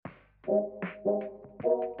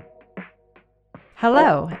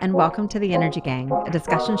Hello, and welcome to The Energy Gang, a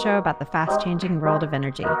discussion show about the fast-changing world of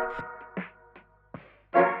energy.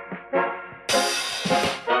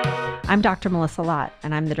 I'm Dr. Melissa Lott,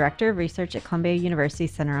 and I'm the Director of Research at Columbia University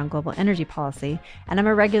Center on Global Energy Policy, and I'm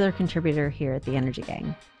a regular contributor here at The Energy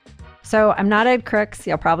Gang. So I'm not Ed Crooks.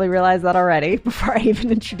 You'll probably realize that already before I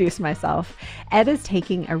even introduce myself. Ed is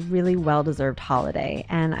taking a really well-deserved holiday,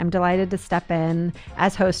 and I'm delighted to step in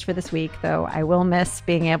as host for this week, though I will miss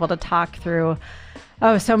being able to talk through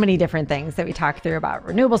so many different things that we talk through about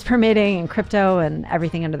renewables permitting and crypto and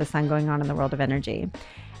everything under the sun going on in the world of energy.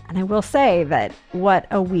 And I will say that what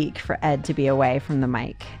a week for Ed to be away from the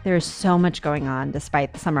mic. There's so much going on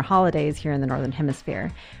despite the summer holidays here in the Northern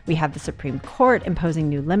Hemisphere. We have the Supreme Court imposing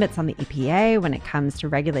new limits on the EPA when it comes to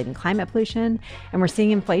regulating climate pollution, and we're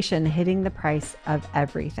seeing inflation hitting the price of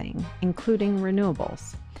everything, including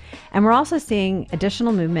renewables. And we're also seeing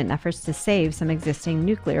additional movement and efforts to save some existing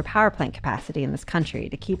nuclear power plant capacity in this country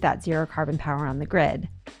to keep that zero carbon power on the grid,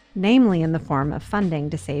 namely in the form of funding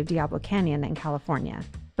to save Diablo Canyon in California.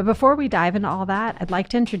 But before we dive into all that, I'd like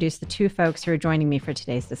to introduce the two folks who are joining me for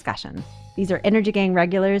today's discussion. These are Energy Gang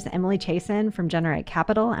regulars Emily Chasen from Generate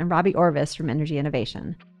Capital and Robbie Orvis from Energy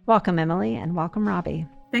Innovation. Welcome, Emily, and welcome, Robbie.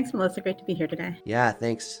 Thanks, Melissa. Great to be here today. Yeah,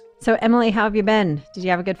 thanks. So, Emily, how have you been? Did you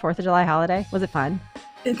have a good 4th of July holiday? Was it fun?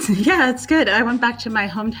 It's good. I went back to my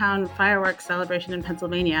hometown fireworks celebration in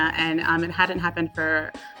Pennsylvania, and it hadn't happened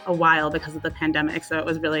for a while because of the pandemic. So it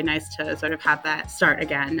was really nice to sort of have that start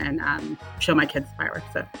again and show my kids fireworks.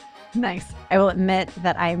 So. Nice. I will admit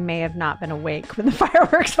that I may have not been awake when the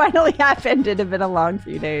fireworks finally happened. It had been a long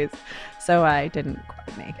few days, so I didn't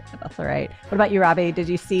quite make it, but that's all right. What about you, Robbie? Did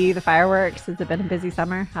you see the fireworks? Has it been a busy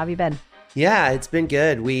summer? How have you been? Yeah, it's been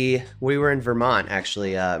good. We were in Vermont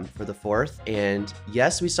actually for the 4th, and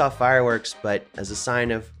yes, we saw fireworks, but as a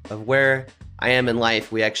sign of where I am in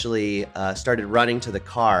life, we actually started running to the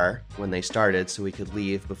car when they started so we could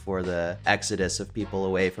leave before the exodus of people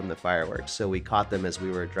away from the fireworks. So we caught them as we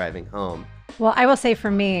were driving home. Well, I will say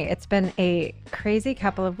for me, it's been a crazy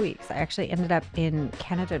couple of weeks. I actually ended up in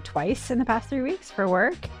Canada twice in the past 3 weeks for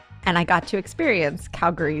work. And I got to experience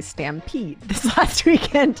Calgary's Stampede this last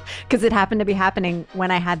weekend because it happened to be happening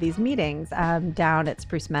when I had these meetings down at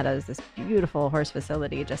Spruce Meadows, this beautiful horse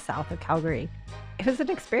facility just south of Calgary. It was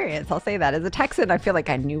an experience, I'll say that. As a Texan, I feel like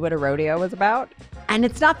I knew what a rodeo was about. And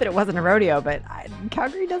it's not that it wasn't a rodeo, but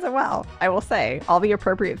Calgary does it well, I will say. All the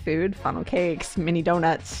appropriate food, funnel cakes, mini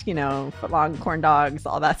donuts, foot-long corn dogs,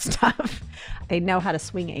 all that stuff. They know how to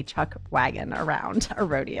swing a chuck wagon around a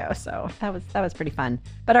rodeo. So that was pretty fun.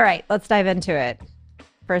 But all right, let's dive into it.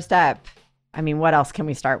 First up, what else can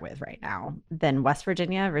we start with right now than West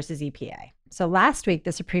Virginia versus EPA? So last week,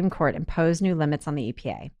 the Supreme Court imposed new limits on the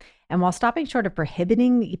EPA. And while stopping short of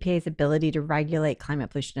prohibiting the EPA's ability to regulate climate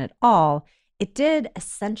pollution at all, it did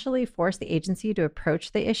essentially force the agency to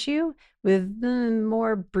approach the issue with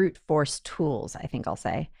more brute force tools, I think I'll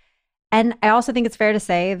say. And I also think it's fair to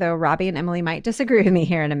say, though Robbie and Emily might disagree with me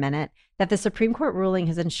here in a minute, that the Supreme Court ruling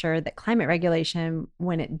has ensured that climate regulation,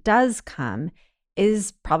 when it does come,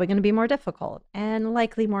 is probably going to be more difficult and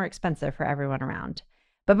likely more expensive for everyone around.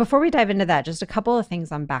 But before we dive into that, just a couple of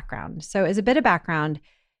things on background. So as a bit of background,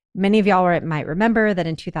 many of y'all might remember that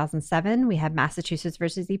in 2007, we had Massachusetts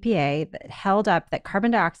versus EPA that held up that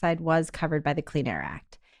carbon dioxide was covered by the Clean Air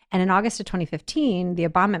Act. And in August of 2015, the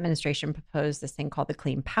Obama administration proposed this thing called the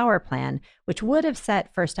Clean Power Plan, which would have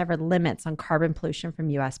set first ever limits on carbon pollution from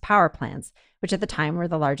U.S. power plants, which at the time were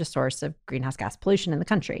the largest source of greenhouse gas pollution in the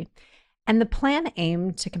country. And the plan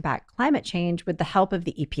aimed to combat climate change with the help of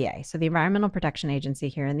the EPA, so the Environmental Protection Agency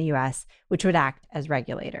here in the U.S., which would act as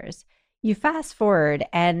regulators. You fast forward,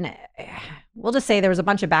 and we'll just say there was a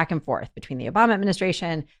bunch of back and forth between the Obama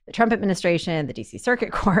administration, the Trump administration, the DC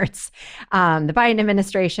Circuit Courts, the Biden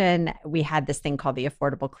administration. We had this thing called the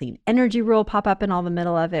Affordable Clean Energy Rule pop up in all the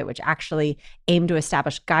middle of it, which actually aimed to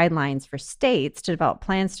establish guidelines for states to develop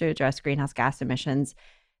plans to address greenhouse gas emissions.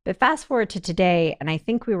 But fast forward to today, and I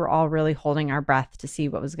think we were all really holding our breath to see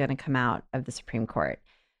what was going to come out of the Supreme Court.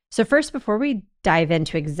 So first, before we dive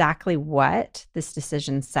into exactly what this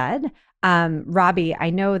decision said, Robbie,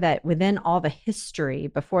 I know that within all the history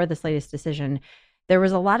before this latest decision, there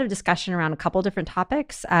was a lot of discussion around a couple different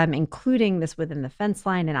topics, including this within the fence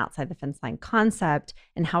line and outside the fence line concept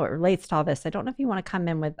and how it relates to all this. I don't know if you want to come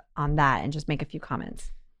in on that and just make a few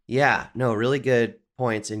comments. Yeah, no, really good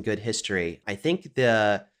points and good history. I think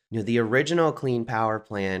the original Clean Power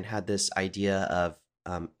Plan had this idea of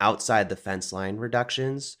outside the fence line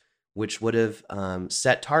reductions, which would have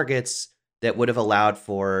set targets that would have allowed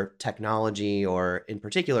for technology or in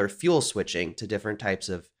particular fuel switching to different types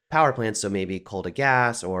of power plants, so maybe coal to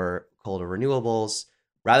gas or coal to renewables,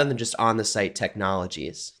 rather than just on the site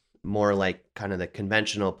technologies, more like kind of the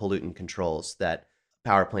conventional pollutant controls that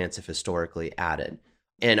power plants have historically added.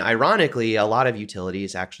 And ironically, a lot of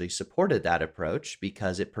utilities actually supported that approach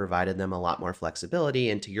because it provided them a lot more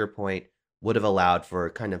flexibility. And to your point, would have allowed for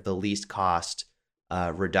kind of the least cost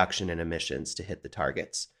reduction in emissions to hit the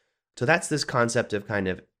targets. So that's this concept of kind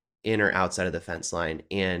of in or outside of the fence line.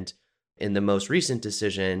 And in the most recent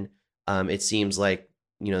decision, it seems like,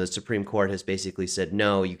 the Supreme Court has basically said,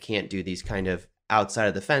 no, you can't do these kind of outside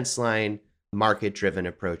of the fence line, market driven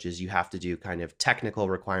approaches. You have to do kind of technical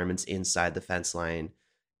requirements inside the fence line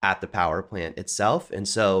at the power plant itself. And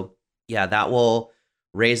so, yeah, that will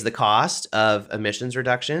raise the cost of emissions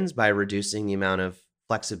reductions by reducing the amount of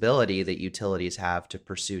flexibility that utilities have to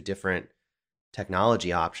pursue different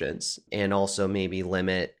technology options, and also maybe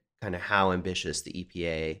limit kind of how ambitious the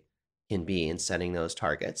EPA can be in setting those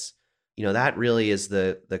targets. That really is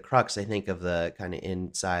the crux, I think, of the kind of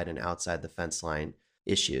inside and outside the fence line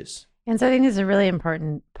issues. And so I think this is a really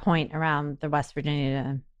important point around the West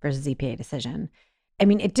Virginia versus EPA decision. I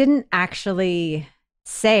mean, it didn't actually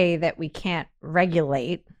say that we can't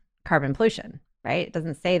regulate carbon pollution, right? It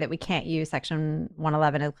doesn't say that we can't use Section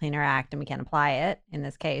 111 of the Clean Air Act and we can't apply it in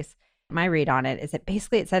this case. My read on it is that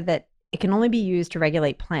basically it said that it can only be used to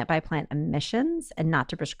regulate plant by plant emissions and not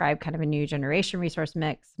to prescribe kind of a new generation resource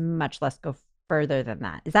mix, much less go further than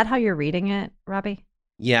that. Is that how you're reading it, Robbie?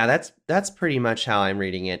 Yeah, that's pretty much how I'm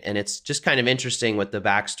reading it. And it's just kind of interesting with the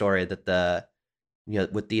backstory that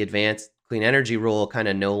with the advanced clean energy rule kind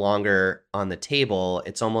of no longer on the table,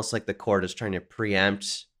 it's almost like the court is trying to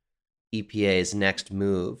preempt EPA's next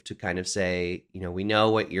move to kind of say, we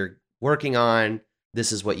know what you're working on.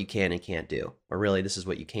 This is what you can and can't do, or really this is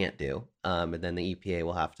what you can't do. And then the EPA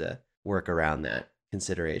will have to work around that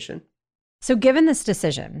consideration. So given this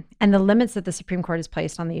decision and the limits that the Supreme Court has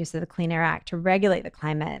placed on the use of the Clean Air Act to regulate the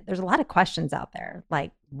climate, there's a lot of questions out there.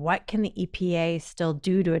 Like, what can the EPA still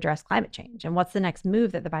do to address climate change? And what's the next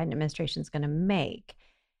move that the Biden administration is going to make?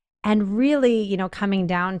 And really, coming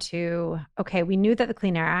down to, okay, we knew that the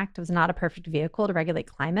Clean Air Act was not a perfect vehicle to regulate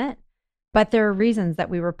climate, but there are reasons that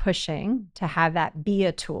we were pushing to have that be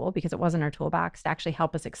a tool, because it wasn't our toolbox, to actually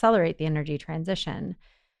help us accelerate the energy transition.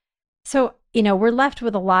 So, we're left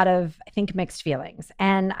with a lot of, I think, mixed feelings.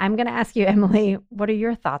 And I'm going to ask you, Emily, what are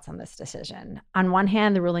your thoughts on this decision? On one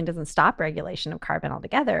hand, the ruling doesn't stop regulation of carbon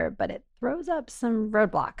altogether, but it throws up some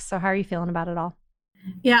roadblocks. So how are you feeling about it all?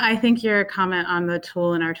 Yeah, I think your comment on the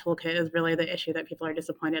tool in our toolkit is really the issue that people are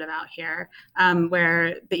disappointed about here,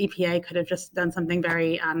 where the EPA could have just done something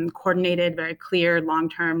very coordinated, very clear,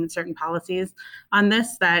 long-term, certain policies on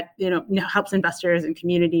this that helps investors and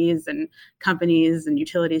communities and companies and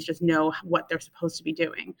utilities just know what they're supposed to be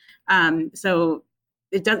doing. So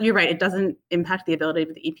it does. You're right. It doesn't impact the ability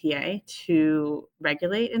of the EPA to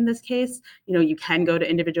regulate in this case. You can go to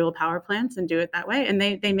individual power plants and do it that way, and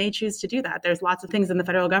they may choose to do that. There's lots of things in the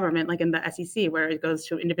federal government, like in the SEC, where it goes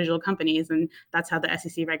to individual companies, and that's how the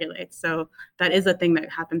SEC regulates. So that is a thing that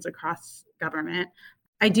happens across government.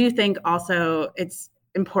 I do think also it's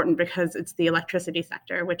important because it's the electricity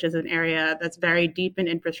sector, which is an area that's very deep in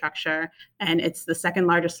infrastructure, and it's the second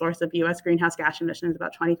largest source of U.S. greenhouse gas emissions,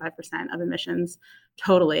 about 25% of emissions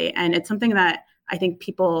totally. And it's something that I think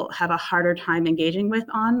people have a harder time engaging with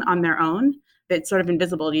on their own. It's sort of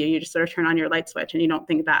invisible to you. You just sort of turn on your light switch and you don't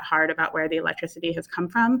think that hard about where the electricity has come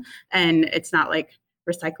from. And it's not like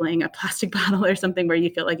recycling a plastic bottle or something where you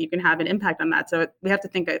feel like you can have an impact on that. So we have to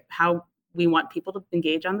think of how we want people to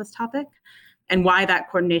engage on this topic, and why that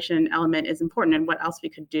coordination element is important and what else we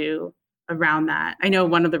could do around that. I know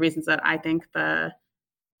one of the reasons that I think the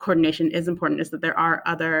coordination is important is that there are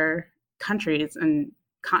other countries and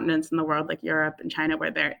continents in the world, like Europe and China,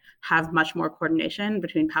 where they have much more coordination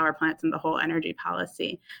between power plants and the whole energy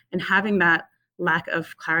policy. And having that lack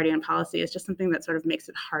of clarity on policy is just something that sort of makes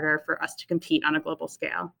it harder for us to compete on a global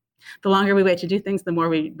scale. The longer we wait to do things, the more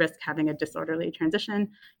we risk having a disorderly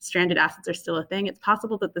transition. Stranded assets are still a thing. It's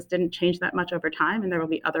possible that this didn't change that much over time, and there will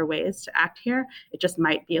be other ways to act here. It just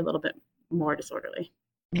might be a little bit more disorderly.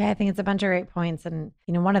 Yeah, I think it's a bunch of great points. And,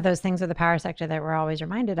 one of those things with the power sector that we're always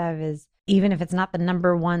reminded of is, even if it's not the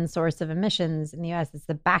number one source of emissions in the US, it's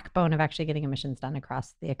the backbone of actually getting emissions done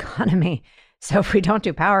across the economy. So if we don't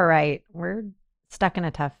do power right, we're stuck in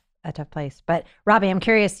a tough place. But Robbie, I'm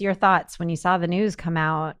curious your thoughts when you saw the news come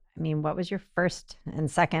out. I mean, what was your first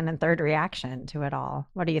and second and third reaction to it all?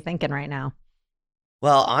 What are you thinking right now?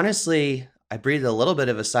 Well, honestly, I breathed a little bit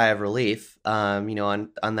of a sigh of relief. On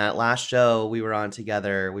that last show we were on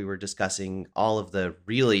together, we were discussing all of the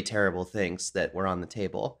really terrible things that were on the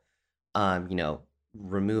table.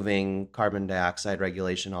 removing carbon dioxide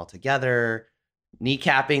regulation altogether,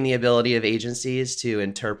 kneecapping the ability of agencies to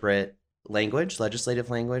interpret language, legislative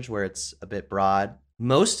language, where it's a bit broad.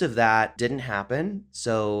 Most of that didn't happen.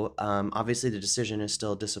 So obviously the decision is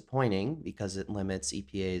still disappointing because it limits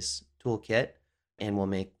EPA's toolkit and will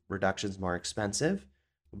make reductions more expensive.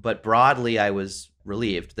 But broadly, I was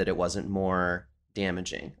relieved that it wasn't more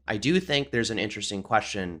damaging. I do think there's an interesting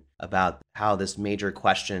question about how this major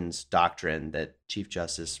questions doctrine that Chief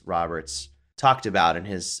Justice Roberts talked about in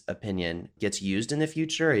his opinion gets used in the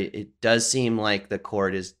future. It does seem like the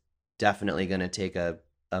court is definitely going to take a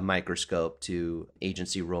microscope to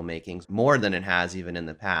agency rulemakings more than it has even in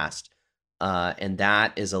the past. And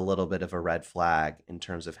that is a little bit of a red flag in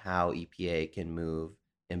terms of how EPA can move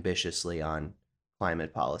ambitiously on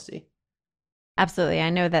climate policy. Absolutely. I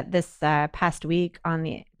know that this past week on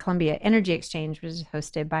the Columbia Energy Exchange, which is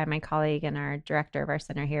hosted by my colleague and our director of our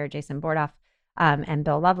center here, Jason Bordoff, and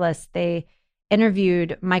Bill Lovelace, they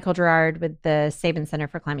interviewed Michael Gerard with the Sabin Center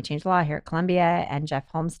for Climate Change Law here at Columbia, and Jeff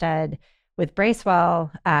Holmstead with Bracewell,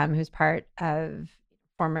 who's part of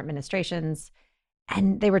former administrations.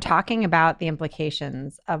 And they were talking about the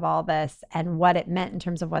implications of all this and what it meant in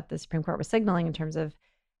terms of what the Supreme Court was signaling in terms of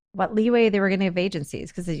what leeway they were going to give agencies.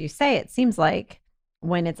 Because as you say, it seems like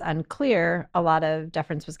when it's unclear, a lot of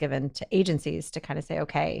deference was given to agencies to kind of say,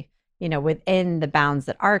 okay, within the bounds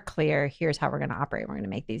that are clear, here's how we're going to operate. We're going to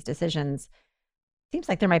make these decisions. Seems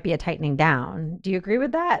like there might be a tightening down. Do you agree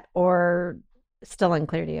with that, or still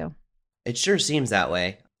unclear to you? It sure seems that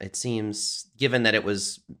way. It seems, given that it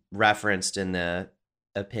was referenced in the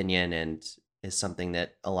opinion and is something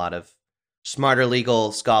that a lot of smarter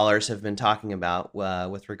legal scholars have been talking about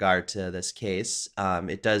with regard to this case,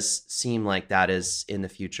 it does seem like that is in the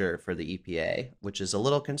future for the EPA, which is a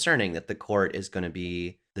little concerning that the court is going to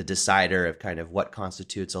be the decider of kind of what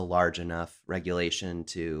constitutes a large enough regulation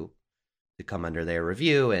to come under their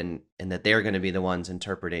review, and that they're going to be the ones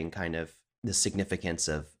interpreting kind of the significance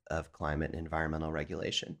of climate and environmental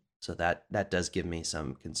regulation. So that does give me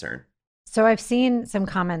some concern. So I've seen some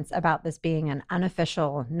comments about this being an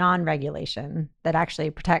unofficial non-regulation that actually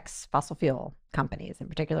protects fossil fuel companies, in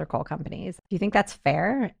particular coal companies. Do you think that's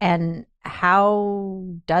fair? And how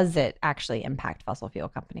does it actually impact fossil fuel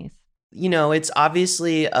companies? It's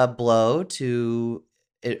obviously a blow to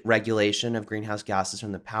regulation of greenhouse gases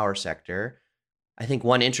from the power sector. I think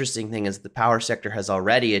one interesting thing is the power sector has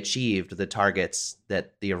already achieved the targets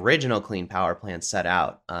that the original Clean Power Plan set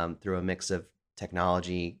out through a mix of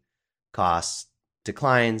technology costs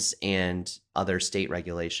declines and other state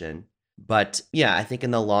regulation. But yeah, I think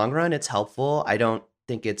in the long run, it's helpful. I don't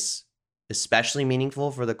think it's especially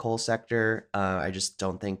meaningful for the coal sector. I just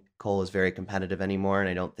don't think coal is very competitive anymore, and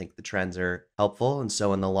I don't think the trends are helpful. And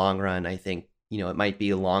so in the long run, I think, it might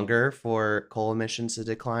be longer for coal emissions to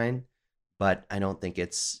decline, but I don't think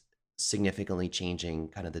it's significantly changing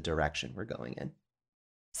kind of the direction we're going in.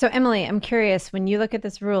 So, Emily, I'm curious, when you look at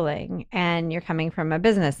this ruling and you're coming from a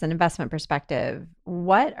business and investment perspective,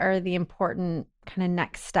 what are the important kind of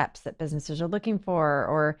next steps that businesses are looking for,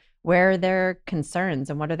 or where are their concerns,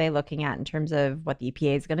 and what are they looking at in terms of what the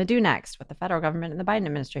EPA is going to do next, what the federal government and the Biden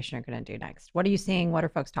administration are going to do next? What are you seeing? What are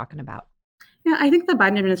folks talking about? Yeah, I think the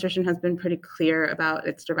Biden administration has been pretty clear about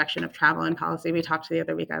its direction of travel and policy. We talked the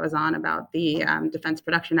other week I was on about the Defense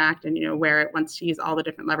Production Act and, where it wants to use all the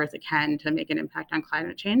different levers it can to make an impact on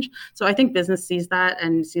climate change. So I think business sees that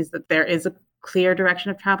and sees that there is a clear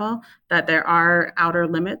direction of travel, that there are outer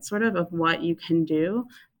limits sort of what you can do.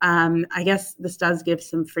 I guess this does give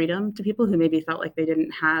some freedom to people who maybe felt like they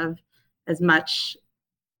didn't have as much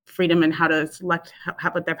freedom in how to select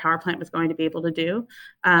what their power plant was going to be able to do.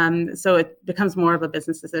 So it becomes more of a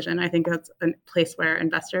business decision. I think that's a place where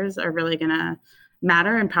investors are really going to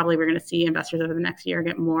matter, and probably we're going to see investors over the next year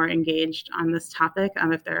get more engaged on this topic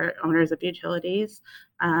if they're owners of utilities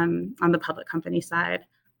on the public company side.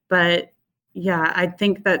 But yeah, I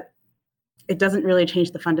think that it doesn't really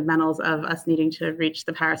change the fundamentals of us needing to reach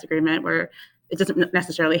the Paris Agreement, where it doesn't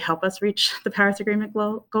necessarily help us reach the Paris Agreement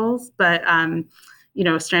goals, but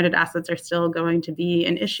stranded assets are still going to be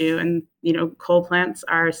an issue, and coal plants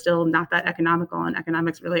are still not that economical, and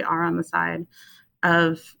economics really are on the side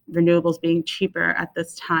of renewables being cheaper at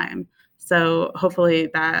this time. So hopefully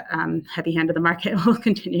that heavy hand of the market will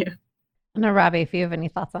continue. No, Robbie, if you have any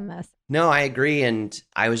thoughts on this. No, I agree. And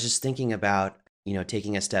I was just thinking about,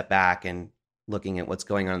 taking a step back and looking at what's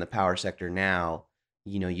going on in the power sector now.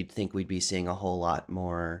 You'd think we'd be seeing a whole lot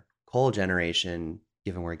more coal generation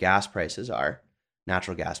given where gas prices are,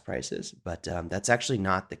 natural gas prices. But that's actually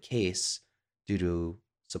not the case due to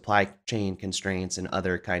supply chain constraints and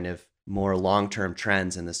other kind of more long-term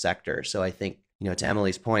trends in the sector. So I think, to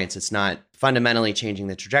Emily's points, it's not fundamentally changing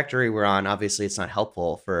the trajectory we're on. Obviously, it's not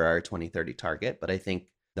helpful for our 2030 target, but I think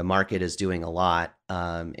the market is doing a lot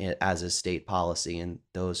as is state policy, and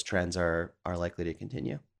those trends are likely to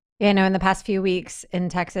continue. Yeah, no, in the past few weeks in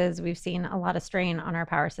Texas, we've seen a lot of strain on our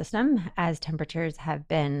power system as temperatures have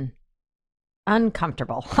been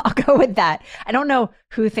uncomfortable. I'll go with that. I don't know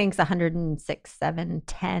who thinks 106, 7,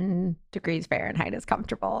 10 degrees Fahrenheit is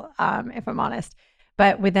comfortable, if I'm honest.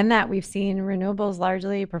 But within that, we've seen renewables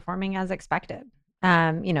largely performing as expected.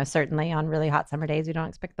 Certainly on really hot summer days, we don't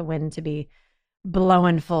expect the wind to be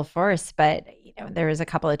blowing full force, but there was a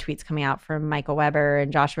couple of tweets coming out from Michael Weber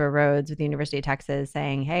and Joshua Rhodes with the University of Texas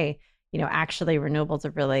saying, hey, actually renewables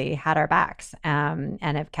have really had our backs and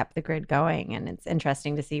have kept the grid going. And it's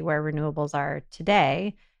interesting to see where renewables are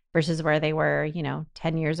today versus where they were,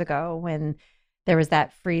 10 years ago when there was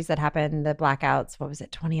that freeze that happened, the blackouts,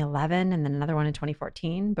 2011, and then another one in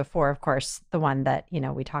 2014, before, of course, the one that,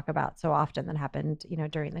 we talk about so often that happened,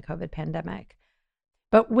 during the COVID pandemic.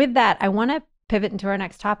 But with that, I want to pivot into our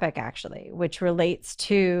next topic, actually, which relates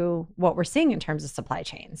to what we're seeing in terms of supply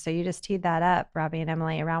chains. So you just teed that up, Robbie and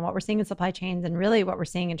Emily, around what we're seeing in supply chains and really what we're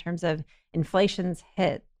seeing in terms of inflation's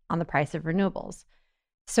hit on the price of renewables.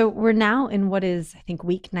 So we're now in what is, I think,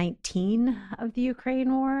 week 19 of the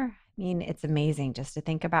Ukraine war. I mean, it's amazing just to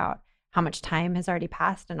think about how much time has already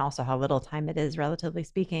passed and also how little time it is, relatively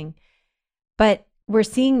speaking. But we're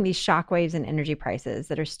seeing these shockwaves in energy prices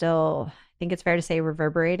that are still, I think it's fair to say,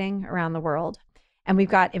 reverberating around the world. And we've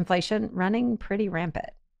got inflation running pretty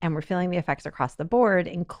rampant. And we're feeling the effects across the board,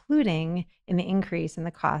 including in the increase in the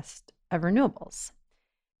cost of renewables.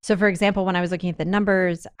 So, for example, when I was looking at the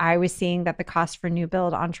numbers, I was seeing that the cost for new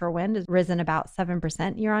build onshore wind has risen about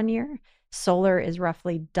 7% year on year. Solar is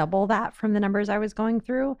roughly double that from the numbers I was going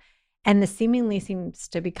through. And this seemingly seems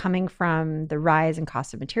to be coming from the rise in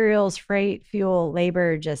cost of materials, freight, fuel,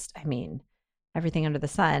 labor, everything under the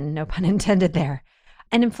sun, no pun intended there.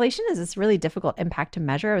 And inflation is this really difficult impact to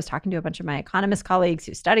measure. I was talking to a bunch of my economist colleagues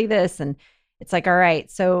who study this, and it's like, all right,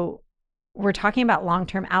 so we're talking about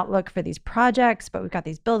long-term outlook for these projects, but we've got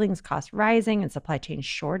these buildings costs rising and supply chain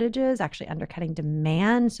shortages actually undercutting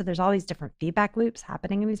demand. So there's all these different feedback loops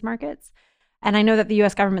happening in these markets. And I know that the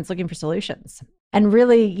US government's looking for solutions. And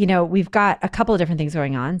really, we've got a couple of different things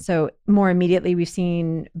going on. So more immediately, we've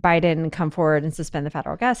seen Biden come forward and suspend the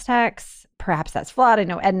federal gas tax. Perhaps that's flawed. I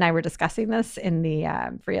know Ed and I were discussing this in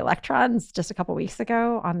the Free Electrons just a couple of weeks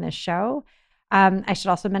ago on this show. I should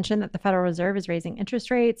also mention that the Federal Reserve is raising interest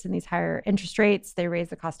rates, and these higher interest rates, they raise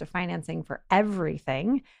the cost of financing for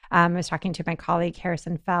everything. I was talking to my colleague,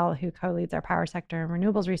 Harrison Fell, who co-leads our power sector and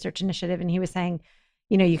renewables research initiative, and he was saying,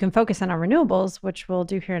 you can focus on our renewables, which we'll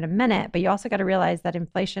do here in a minute, but you also got to realize that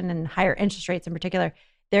inflation and higher interest rates in particular,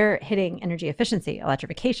 they're hitting energy efficiency,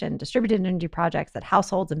 electrification, distributed energy projects that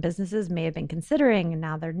households and businesses may have been considering, and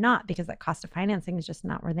now they're not because that cost of financing is just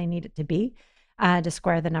not where they need it to be to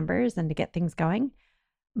square the numbers and to get things going.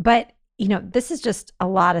 But, this is just a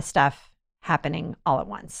lot of stuff happening all at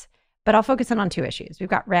once. But I'll focus in on two issues. We've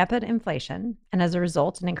got rapid inflation, and as a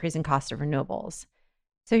result, an increase in cost of renewables.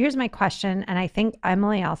 So here's my question, and I think,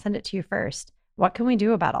 Emily, I'll send it to you first. What can we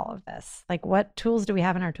do about all of this? Like, what tools do we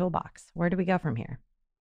have in our toolbox? Where do we go from here?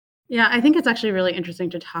 Yeah, I think it's actually really interesting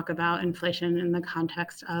to talk about inflation in the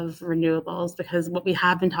context of renewables, because what we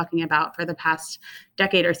have been talking about for the past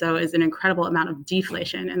decade or so is an incredible amount of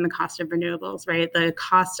deflation in the cost of renewables, right? The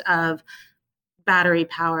cost of battery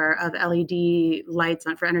power, of LED lights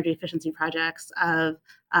for energy efficiency projects, of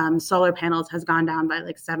solar panels has gone down by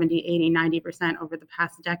like 70, 80, 90% over the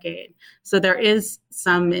past decade. So there is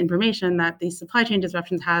some information that these supply chain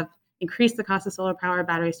disruptions have increased the cost of solar power,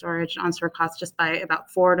 battery storage, and on-store costs just by about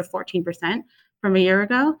 4 to 14% from a year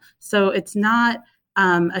ago. So it's not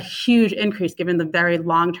a huge increase given the very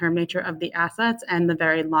long-term nature of the assets and the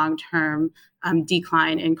very long-term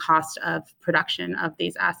decline in cost of production of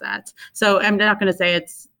these assets. So I'm not going to say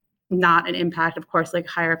it's not an impact. Of course, like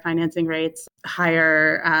higher financing rates,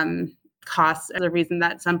 higher costs are the reason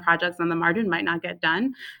that some projects on the margin might not get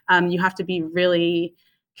done. You have to be really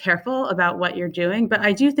careful about what you're doing. But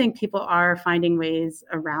I do think people are finding ways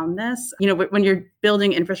around this. When you're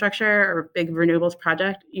building infrastructure or a big renewables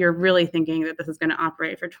project, you're really thinking that this is going to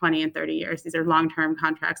operate for 20 and 30 years. These are long-term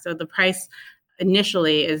contracts. So the price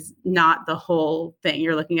initially is not the whole thing.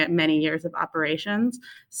 You're looking at many years of operations.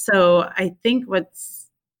 So I think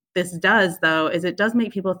this does, though, is it does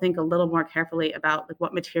make people think a little more carefully about like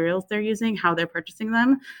what materials they're using, how they're purchasing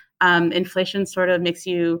them. Inflation sort of makes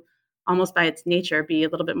you almost by its nature be a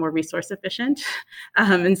little bit more resource efficient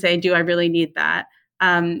and say, do I really need that?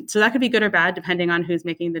 So that could be good or bad depending on who's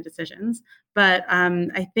making the decisions. But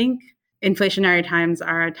I think inflationary times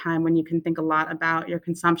are a time when you can think a lot about your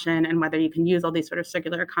consumption and whether you can use all these sort of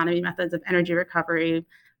circular economy methods of energy recovery,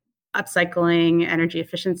 upcycling, energy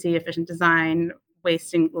efficiency, efficient design,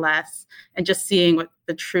 wasting less, and just seeing what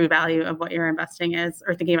the true value of what you're investing is,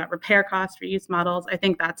 or thinking about repair costs, reuse models. I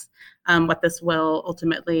think that's what this will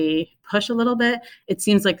ultimately push a little bit. It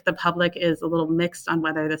seems like the public is a little mixed on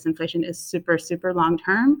whether this inflation is super, super long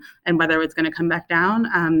term and whether it's going to come back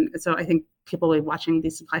down. So I think people will be watching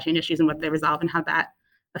these supply chain issues and what they resolve and how that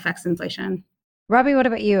affects inflation. Robbie, what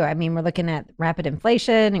about you? I mean, we're looking at rapid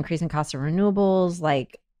inflation, increasing costs of renewables.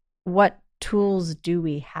 Like, what tools do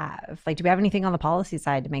we have? Like, do we have anything on the policy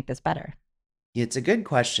side to make this better? It's a good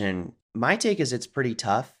question. My take is it's pretty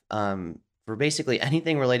tough. For basically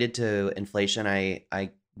anything related to inflation, I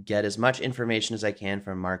get as much information as I can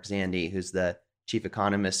from Mark Zandi, who's the chief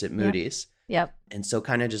economist at Moody's. Yep. And so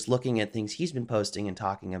kind of just looking at things he's been posting and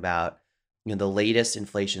talking about, the latest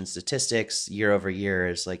inflation statistics year over year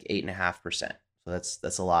is like 8.5%. So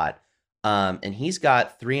that's a lot. And he's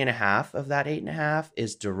got 3.5 of that 8.5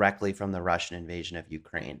 is directly from the Russian invasion of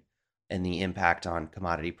Ukraine and the impact on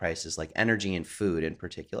commodity prices like energy and food in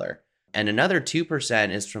particular. And another 2%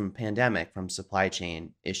 is from pandemic, from supply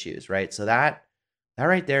chain issues, right? So that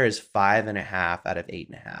right there is 5.5 out of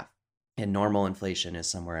 8.5. And normal inflation is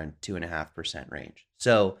somewhere in 2.5% range.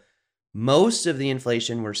 So most of the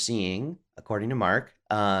inflation we're seeing, according to Mark,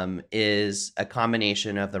 is a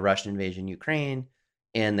combination of the Russian invasion of Ukraine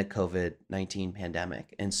and the COVID-19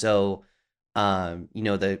 pandemic. And so,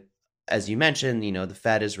 as you mentioned, the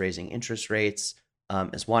Fed is raising interest rates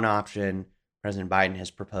as one option. President Biden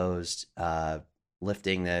has proposed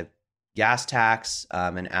lifting the gas tax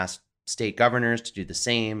and asked state governors to do the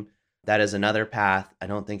same. That is another path. I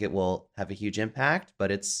don't think it will have a huge impact,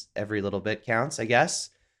 but it's every little bit counts, I guess.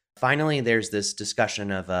 Finally, there's this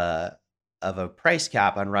discussion of a price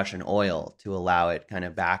cap on Russian oil to allow it kind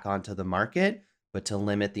of back onto the market, but to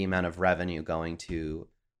limit the amount of revenue going to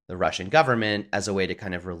the Russian government as a way to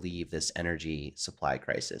kind of relieve this energy supply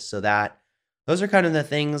crisis. So those are kind of the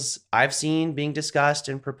things I've seen being discussed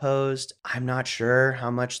and proposed. I'm not sure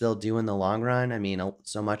how much they'll do in the long run. I mean,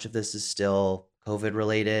 so much of this is still COVID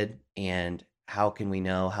related, and how can we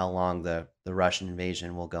know how long the Russian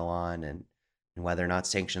invasion will go on and whether or not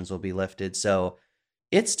sanctions will be lifted. So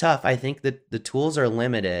it's tough. I think that the tools are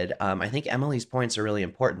limited. I think Emily's points are really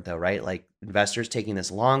important though, right? Like investors taking this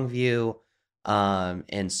long view.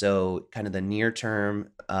 And so kind of the near term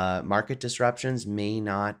market disruptions may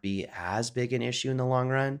not be as big an issue in the long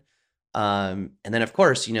run. And then of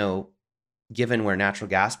course, given where natural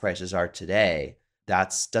gas prices are today,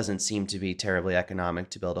 that doesn't seem to be terribly economic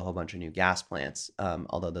to build a whole bunch of new gas plants.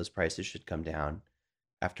 Although those prices should come down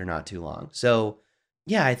after not too long. So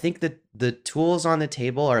yeah, I think that the tools on the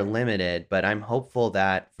table are limited, but I'm hopeful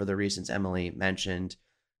that for the reasons Emily mentioned,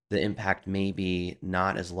 the impact may be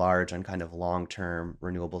not as large on kind of long-term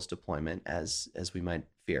renewables deployment as we might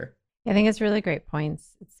fear. I think it's really great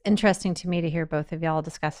points. It's interesting to me to hear both of y'all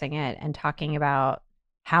discussing it and talking about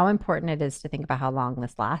how important it is to think about how long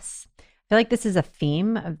this lasts. I feel like this is a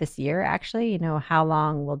theme of this year, actually. How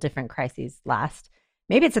long will different crises last?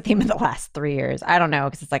 Maybe it's a theme of the last 3 years. I don't know,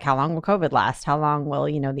 because it's like, how long will COVID last? How long will,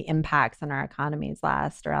 the impacts on our economies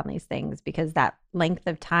last around these things? Because that length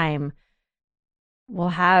of time will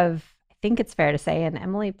have, I think it's fair to say, and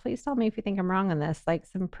Emily, please tell me if you think I'm wrong on this, like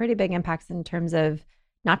some pretty big impacts in terms of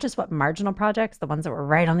not just what marginal projects, the ones that were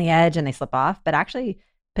right on the edge and they slip off, but actually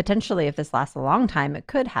potentially if this lasts a long time, it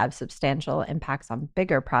could have substantial impacts on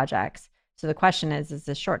bigger projects. So the question is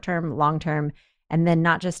this short term, long term? And then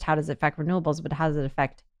not just how does it affect renewables, but how does it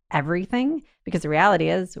affect everything? Because the reality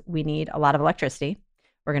is we need a lot of electricity.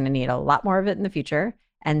 We're going to need a lot more of it in the future.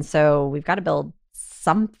 And so we've got to build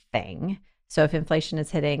something. So if inflation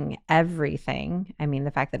is hitting everything, I mean,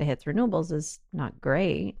 the fact that it hits renewables is not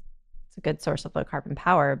great. It's a good source of low carbon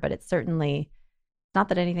power, but it's certainly not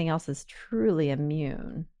that anything else is truly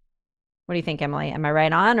immune. What do you think, Emily? Am I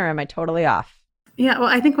right on or am I totally off? Yeah, well,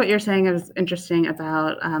 I think what you're saying is interesting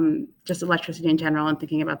about just electricity in general and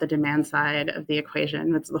thinking about the demand side of the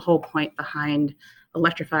equation. That's the whole point behind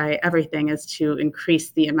electrify everything, is to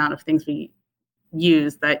increase the amount of things we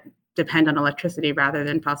use that depend on electricity rather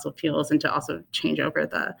than fossil fuels, and to also change over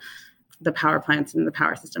the power plants and the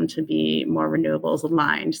power system to be more renewables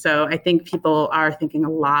aligned. So I think people are thinking a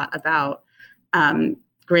lot about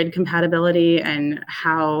grid compatibility and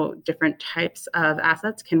how different types of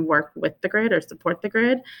assets can work with the grid or support the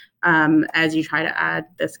grid as you try to add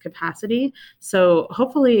this capacity. So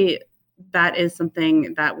hopefully that is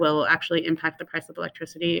something that will actually impact the price of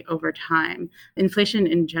electricity over time. Inflation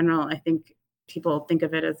in general, I think people think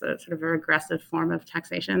of it as a sort of a regressive form of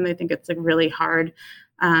taxation. They think it's like really hard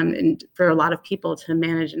and for a lot of people to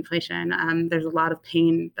manage inflation. There's a lot of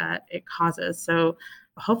pain that it causes. So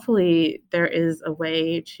hopefully there is a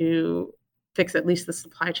way to fix at least the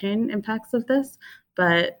supply chain impacts of this.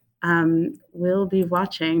 But we'll be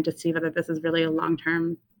watching to see whether this is really a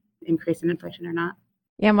long-term increase in inflation or not.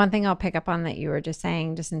 Yeah, and one thing I'll pick up on that you were just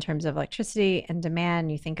saying, just in terms of electricity and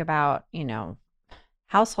demand, you think about,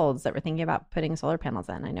 households that were thinking about putting solar panels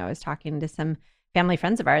in. I know I was talking to some family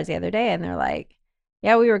friends of ours the other day, and they're like,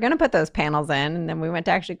 yeah, we were going to put those panels in, and then we went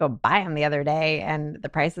to actually go buy them the other day, and the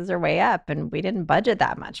prices are way up, and we didn't budget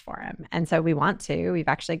that much for them. And so we want to. We've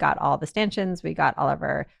actually got all the stanchions. We got all of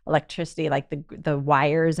our electricity, like the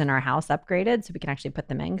wires in our house upgraded, so we can actually put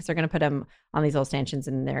them in, because they're going to put them on these old stanchions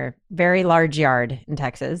in their very large yard in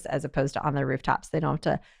Texas, as opposed to on their rooftops. They don't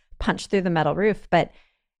have to punch through the metal roof. But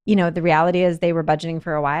the reality is they were budgeting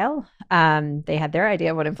for a while. They had their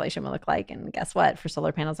idea of what inflation would look like. And guess what? For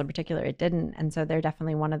solar panels in particular, it didn't. And so they're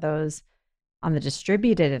definitely one of those on the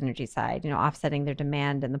distributed energy side, offsetting their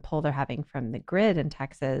demand and the pull they're having from the grid in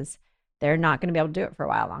Texas. They're not going to be able to do it for a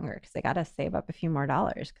while longer, because they got to save up a few more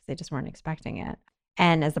dollars, because they just weren't expecting it.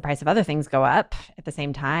 And as the price of other things go up at the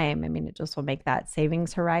same time, it just will make that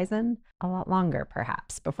savings horizon a lot longer,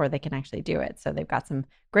 perhaps, before they can actually do it. So they've got some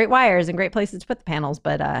great wires and great places to put the panels,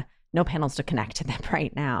 but no panels to connect to them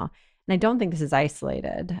right now. And I don't think this is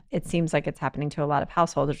isolated. It seems like it's happening to a lot of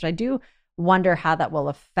households, which I do wonder how that will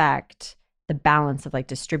affect the balance of like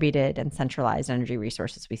distributed and centralized energy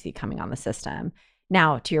resources we see coming on the system.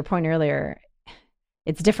 Now, to your point earlier,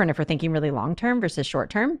 it's different if we're thinking really long term versus short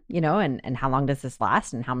term, and how long does this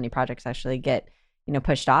last, and how many projects actually get,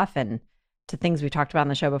 pushed off. And to things we talked about on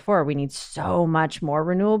the show before, we need so much more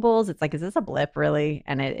renewables. It's like, is this a blip think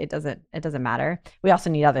and it doesn't matter. We also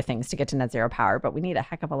need other things to get to net zero power, but we need a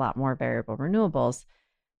heck of a lot more variable renewables.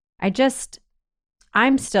 I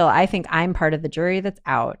think I'm part of the jury that's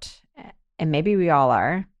out, and maybe we all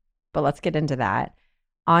are, but let's get into that,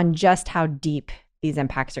 on just how deep these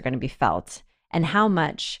impacts are going to be felt, and how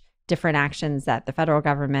much different actions that the federal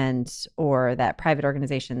government or that private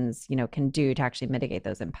organizations, can do to actually mitigate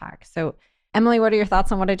those impacts. So, Emily, what are your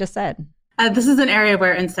thoughts on what I just said? This is an area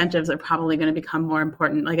where incentives are probably going to become more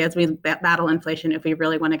important. Like, as we battle inflation, if we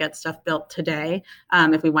really want to get stuff built today,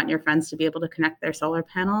 if we want your friends to be able to connect their solar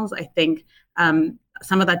panels, I think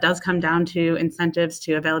some of that does come down to incentives,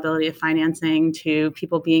 to availability of financing, to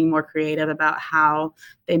people being more creative about how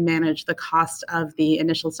they manage the cost of the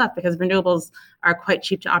initial stuff, because renewables are quite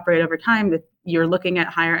cheap to operate over time. If you're looking at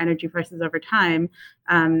higher energy prices over time,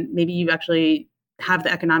 maybe you actually have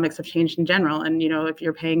the economics have changed in general. And, if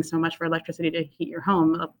you're paying so much for electricity to heat your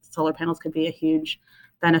home, solar panels could be a huge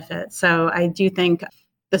benefit. So I do think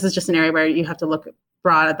this is just an area where you have to look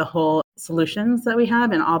broad at the whole solutions that we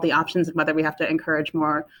have and all the options, and whether we have to encourage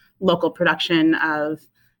more local production of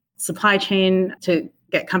supply chain to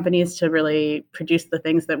get companies to really produce the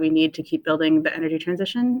things that we need to keep building the energy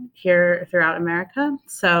transition here throughout America.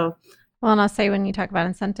 So, well, and I'll say, when you talk about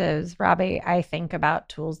incentives, Robbie, I think about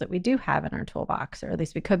tools that we do have in our toolbox, or at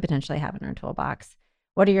least we could potentially have in our toolbox.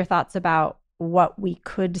 What are your thoughts about what we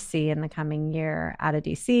could see in the coming year out of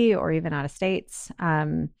DC or even out of states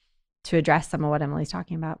to address some of what Emily's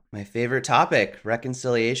talking about? My favorite topic,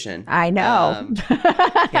 reconciliation. I know.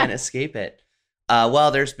 Can't escape it.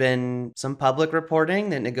 Well, there's been some public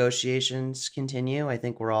reporting that negotiations continue. I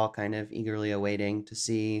think we're all kind of eagerly awaiting to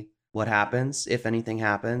see what happens, if anything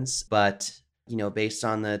happens. But, based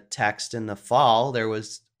on the text in the fall, there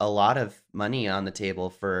was a lot of money on the table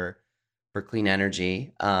for clean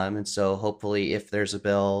energy. And so hopefully if there's a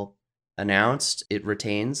bill announced, it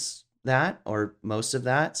retains that or most of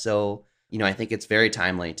that. So, I think it's very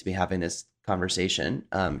timely to be having this conversation,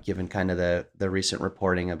 given kind of the recent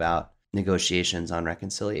reporting about negotiations on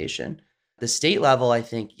reconciliation. The state level, I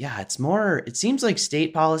think, it seems like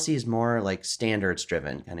state policy is more like standards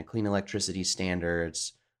driven, kind of clean electricity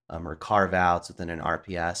standards or carve outs within an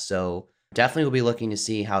RPS. So definitely we'll be looking to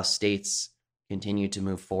see how states continue to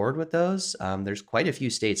move forward with those. There's quite a few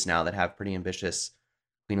states now that have pretty ambitious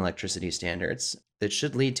clean electricity standards that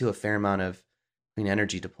should lead to a fair amount of clean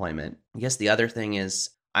energy deployment. I guess the other thing is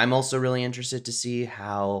I'm also really interested to see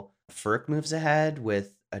how FERC moves ahead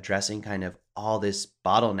with addressing kind of all this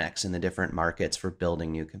bottlenecks in the different markets for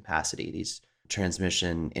building new capacity, these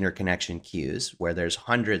transmission interconnection queues where there's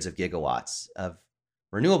hundreds of gigawatts of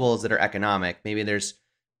renewables that are economic. Maybe there's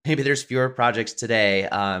fewer projects today,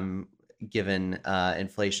 given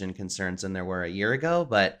inflation concerns than there were a year ago.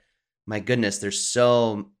 But my goodness, there's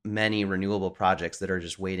so many renewable projects that are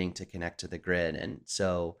just waiting to connect to the grid. And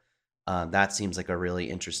so that seems like a really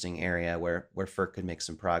interesting area where FERC could make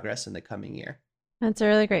some progress in the coming year. That's a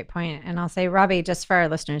really great point. And I'll say, Robbie, just for our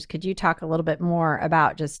listeners, could you talk a little bit more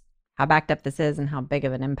about just how backed up this is and how big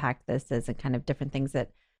of an impact this is and kind of different things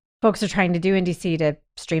that folks are trying to do in DC to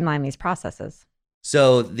streamline these processes?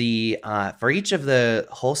 So the for each of the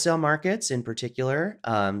wholesale markets in particular,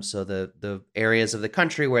 so the areas of the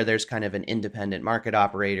country where there's kind of an independent market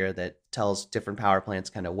operator that tells different power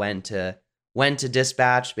plants kind of when to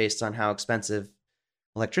dispatch based on how expensive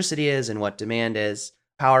electricity is and what demand is.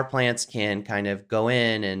 Power plants can kind of go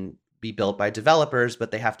in and be built by developers,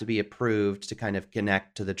 but they have to be approved to kind of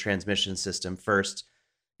connect to the transmission system first,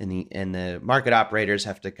 and the market operators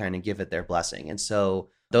have to kind of give it their blessing. And so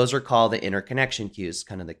those are called the interconnection queues,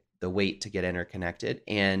 kind of the wait to get interconnected.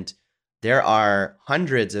 And there are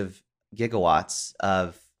hundreds of gigawatts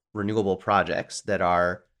of renewable projects that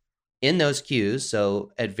are in those queues.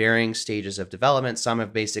 So at varying stages of development, some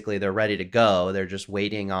have basically, they're ready to go. They're just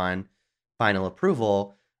waiting on final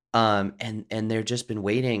approval. And they've just been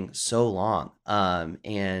waiting so long.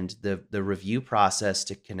 And the review process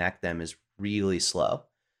to connect them is really slow.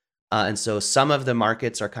 And so some of the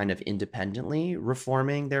markets are kind of independently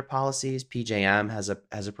reforming their policies. PJM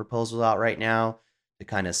has a proposal out right now to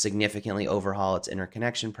kind of significantly overhaul its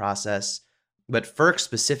interconnection process. But FERC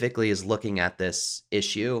specifically is looking at this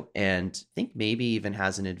issue and I think maybe even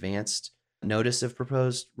has an advanced notice of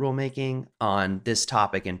proposed rulemaking on this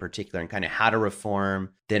topic in particular, and kind of how to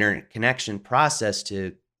reform the interconnection process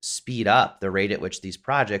to speed up the rate at which these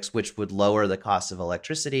projects, which would lower the cost of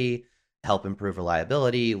electricity, help improve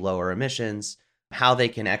reliability, lower emissions, how they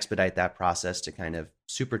can expedite that process to kind of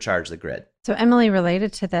supercharge the grid. So Emily,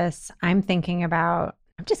 related to this, I'm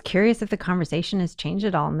just curious if the conversation has changed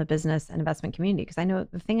at all in the business and investment community, because I know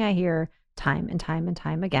the thing I hear time and time and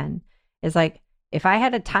time again is like, if I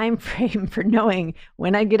had a time frame for knowing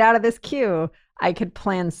when I'd get out of this queue, I could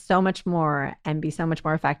plan so much more and be so much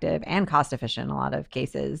more effective and cost efficient in a lot of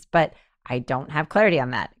cases. But I don't have clarity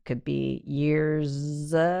on that. It could be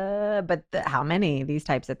years, but how many these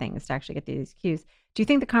types of things to actually get these queues? Do you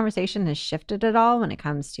think the conversation has shifted at all when it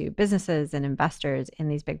comes to businesses and investors in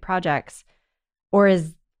these big projects? Or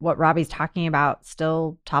is what Robbie's talking about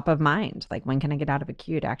still top of mind? Like, when can I get out of a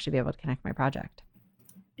queue to actually be able to connect my project?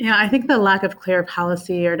 Yeah, I think the lack of clear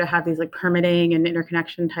policy or to have these like permitting and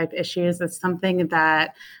interconnection type issues is something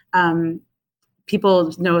that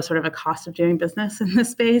people know sort of a cost of doing business in this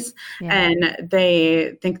space. Yeah. And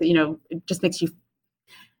they think that, it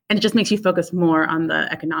just makes you focus more on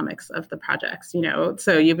the economics of the projects,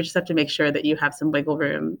 so you would just have to make sure that you have some wiggle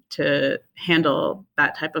room to handle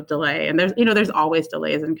that type of delay. And there's always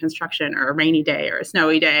delays in construction, or a rainy day or a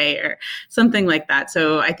snowy day or something like that.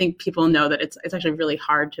 So I think people know that it's actually really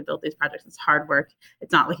hard to build these projects. It's hard work.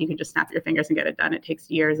 It's not like you can just snap your fingers and get it done. It takes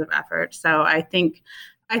years of effort. So I think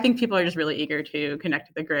people are just really eager to connect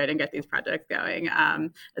to the grid and get these projects going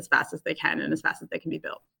as fast as they can and as fast as they can be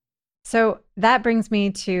built. So that brings me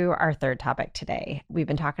to our third topic today. We've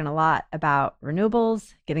been talking a lot about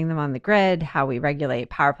renewables, getting them on the grid, how we regulate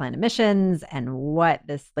power plant emissions, and what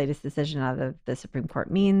this latest decision out of the Supreme Court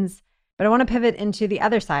means. But I want to pivot into the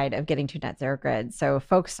other side of getting to net zero grid. So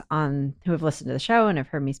folks who have listened to the show and have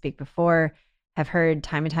heard me speak before have heard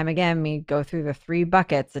time and time again me go through the 3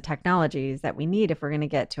 buckets of technologies that we need if we're going to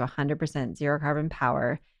get to 100% zero carbon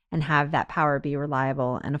power and have that power be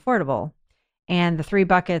reliable and affordable. And the 3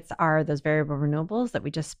 buckets are those variable renewables that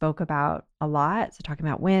we just spoke about a lot. So talking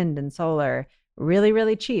about wind and solar, really,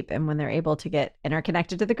 really cheap. And when they're able to get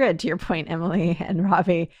interconnected to the grid, to your point, Emily and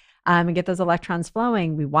Robbie, and get those electrons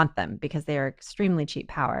flowing, we want them because they are extremely cheap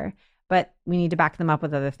power. But we need to back them up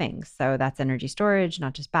with other things. So that's energy storage,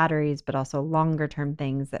 not just batteries, but also longer term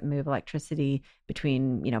things that move electricity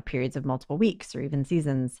between, periods of multiple weeks or even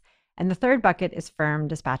seasons. And the 3rd bucket is firm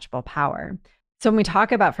dispatchable power. So when we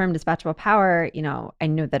talk about firm dispatchable power, I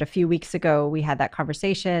know that a few weeks ago we had that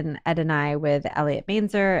conversation, Ed and I, with Elliot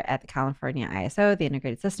Mainzer at the California ISO, the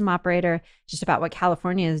Integrated System Operator, just about what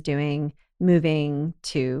California is doing, moving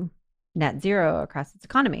to net zero across its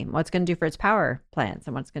economy, what it's going to do for its power plants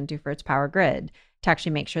and what it's going to do for its power grid to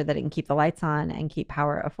actually make sure that it can keep the lights on and keep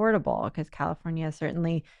power affordable, because California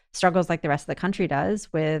certainly struggles like the rest of the country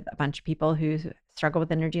does with a bunch of people who struggle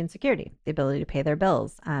with energy insecurity, the ability to pay their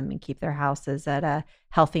bills and keep their houses at a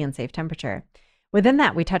healthy and safe temperature. Within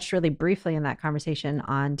that, we touched really briefly in that conversation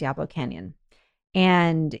on Diablo Canyon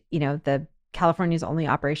and, the California's only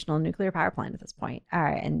operational nuclear power plant at this point,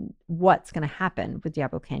 and what's going to happen with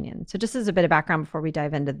Diablo Canyon. So just as a bit of background before we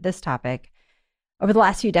dive into this topic, over the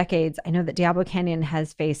last few decades, I know that Diablo Canyon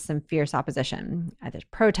has faced some fierce opposition. There's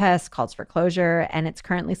protests, calls for closure, and it's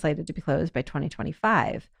currently slated to be closed by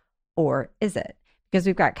 2025. or is it? Because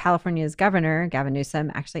we've got California's governor, Gavin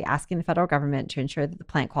Newsom, actually asking the federal government to ensure that the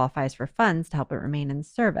plant qualifies for funds to help it remain in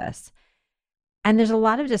service. And there's a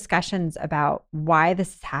lot of discussions about why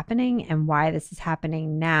this is happening and why this is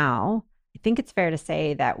happening now. I think it's fair to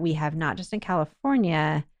say that we have not just in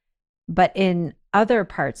California, but in other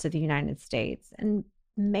parts of the United States and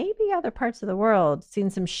maybe other parts of the world, seen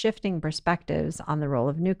some shifting perspectives on the role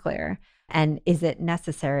of nuclear. And is it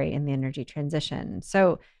necessary in the energy transition?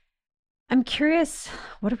 So I'm curious,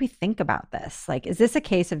 what do we think about this? Like, is this a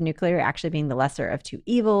case of nuclear actually being the lesser of two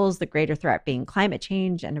evils, the greater threat being climate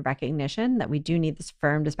change and a recognition that we do need this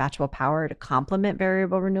firm dispatchable power to complement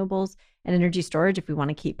variable renewables and energy storage if we want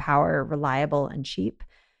to keep power reliable and cheap?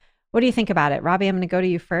 What do you think about it? Robbie, I'm going to go to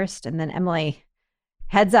you first, and then Emily,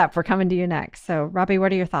 heads up, we're coming to you next. So Robbie,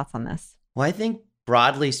 what are your thoughts on this? Well, I think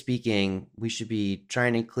broadly speaking, we should be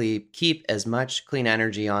trying to keep as much clean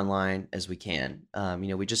energy online as we can.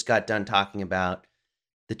 We just got done talking about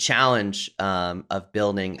the challenge of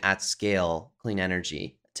building at scale clean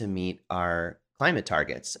energy to meet our climate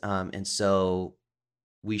targets. And so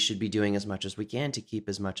we should be doing as much as we can to keep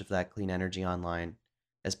as much of that clean energy online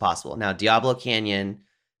as possible. Now, Diablo Canyon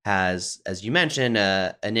has, as you mentioned,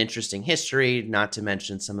 an interesting history, not to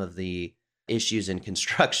mention some of the issues in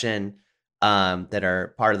construction that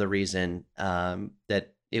are part of the reason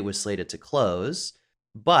that it was slated to close.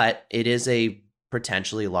 But it is a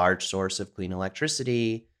potentially large source of clean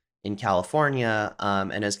electricity in California.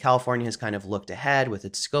 And as California has kind of looked ahead with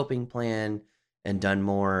its scoping plan and done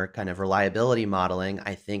more kind of reliability modeling,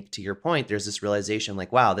 I think to your point, there's this realization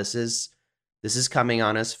like, wow, this is coming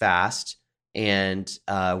on us fast. And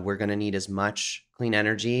we're going to need as much clean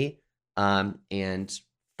energy and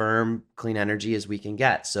firm clean energy as we can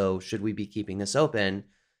get. So should we be keeping this open?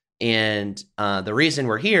 And the reason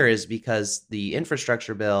we're here is because the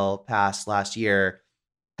infrastructure bill passed last year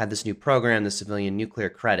had this new program, the Civilian Nuclear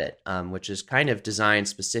Credit, which is kind of designed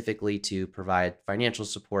specifically to provide financial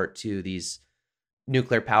support to these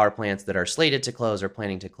nuclear power plants that are slated to close or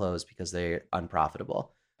planning to close because they're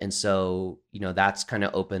unprofitable. And so, that's kind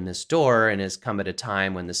of opened this door and has come at a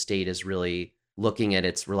time when the state is really looking at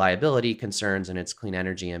its reliability concerns and its clean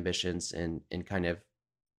energy ambitions and kind of,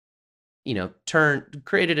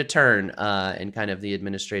 created a turn in kind of the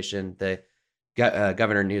administration,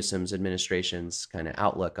 Governor Newsom's administration's kind of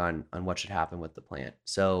outlook on what should happen with the plant.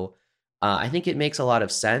 So I think it makes a lot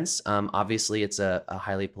of sense. Obviously, it's a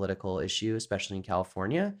highly political issue, especially in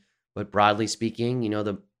California. But broadly speaking,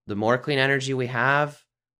 the more clean energy we have,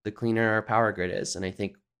 the cleaner our power grid is. And I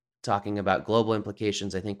think talking about global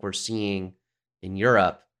implications, I think we're seeing in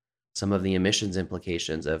Europe some of the emissions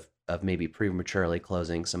implications of maybe prematurely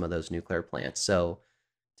closing some of those nuclear plants. So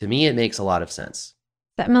to me, it makes a lot of sense.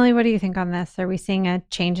 So Emily, what do you think on this? Are we seeing a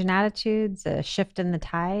change in attitudes, a shift in the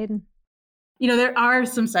tide? There are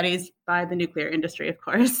some studies by the nuclear industry, of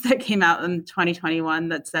course, that came out in 2021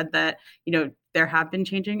 that said that, there have been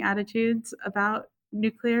changing attitudes about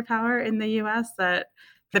nuclear power in the US, that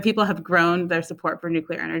people have grown their support for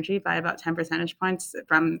nuclear energy by about 10 percentage points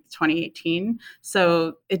from 2018.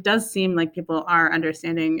 So it does seem like people are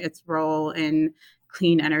understanding its role in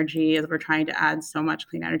clean energy as we're trying to add so much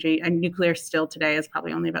clean energy. And nuclear still today is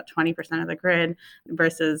probably only about 20% of the grid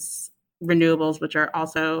versus renewables, which are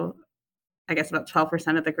also, I guess, about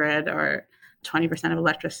 12% of the grid or 20% of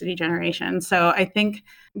electricity generation. So I think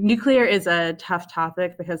nuclear is a tough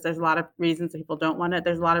topic because there's a lot of reasons that people don't want it.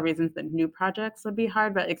 There's a lot of reasons that new projects would be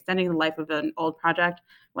hard, but extending the life of an old project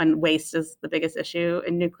when waste is the biggest issue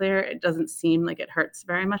in nuclear, it doesn't seem like it hurts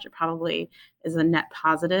very much. It probably is a net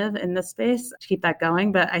positive in this space to keep that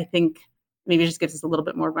going. But I think maybe it just gives us a little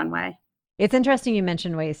bit more runway. It's interesting you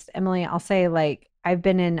mentioned waste. Emily, I'll say I've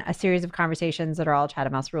been in a series of conversations that are all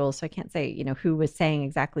Chatham House rules. So I can't say, who was saying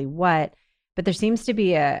exactly what. But there seems to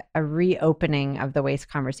be a reopening of the waste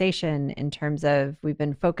conversation in terms of we've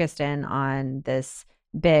been focused in on this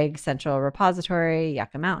big central repository,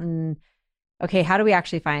 Yucca Mountain. Okay, how do we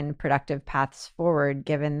actually find productive paths forward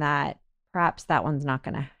given that perhaps that one's not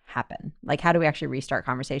going to happen? Like, how do we actually restart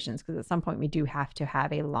conversations? Because at some point we do have to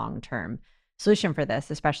have a long-term solution for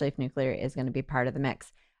this, especially if nuclear is going to be part of the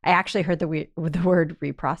mix. I actually heard the word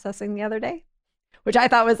reprocessing the other day, which I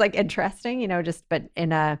thought was interesting, but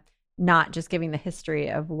in a not just giving the history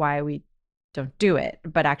of why we don't do it,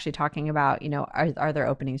 but actually talking about, are there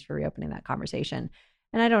openings for reopening that conversation?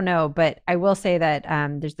 And I don't know, but I will say that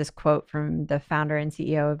there's this quote from the founder and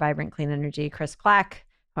CEO of Vibrant Clean Energy, Chris Clack,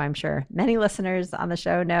 who I'm sure many listeners on the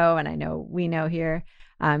show know, and I know we know here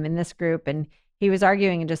in this group. And he was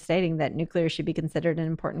arguing and just stating that nuclear should be considered an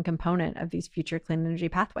important component of these future clean energy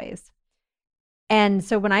pathways. And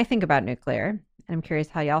so when I think about nuclear, and I'm curious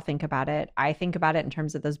how y'all think about it. I think about it in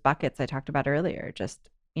terms of those buckets I talked about earlier. Just,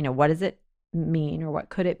 what does it mean, or what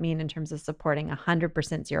could it mean in terms of supporting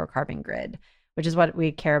 100% zero carbon grid, which is what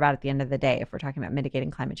we care about at the end of the day if we're talking about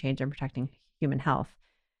mitigating climate change and protecting human health.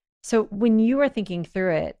 So when you are thinking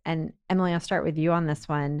through it, and Emily, I'll start with you on this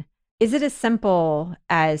one, is it as simple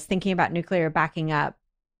as thinking about nuclear backing up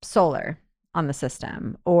solar on the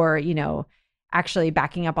system, or, actually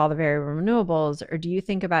backing up all the variable renewables? Or do you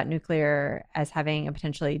think about nuclear as having a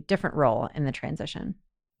potentially different role in the transition?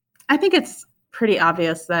 I think it's pretty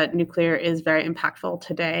obvious that nuclear is very impactful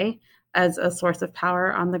today as a source of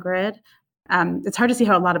power on the grid. It's hard to see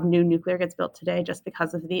how a lot of new nuclear gets built today just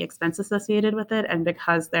because of the expense associated with it, and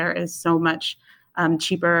because there is so much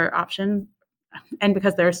cheaper option, and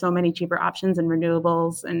because there are so many cheaper options in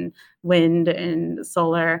renewables and wind and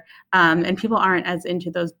solar, and people aren't as into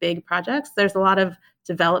those big projects. There's a lot of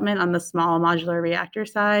development on the small modular reactor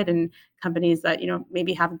side, and companies that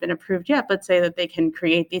maybe haven't been approved yet, but say that they can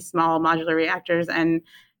create these small modular reactors and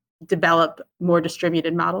develop more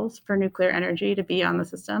distributed models for nuclear energy to be on the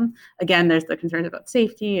system. Again, there's the concerns about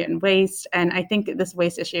safety and waste. And I think this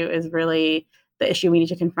waste issue is really the issue we need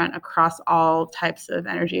to confront across all types of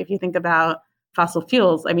energy. If you think about fossil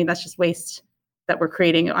fuels, I mean, that's just waste that we're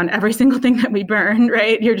creating on every single thing that we burn,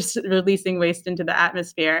 right? You're just releasing waste into the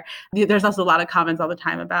atmosphere. There's also a lot of comments all the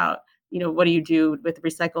time about, what do you do with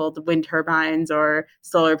recycled wind turbines or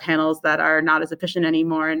solar panels that are not as efficient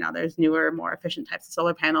anymore? And now there's newer, more efficient types of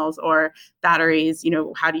solar panels, or batteries.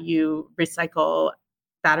 How do you recycle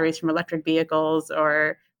batteries from electric vehicles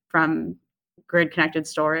or from grid connected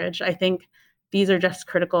storage? I think these are just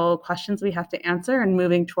critical questions we have to answer, and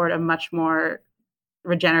moving toward a much more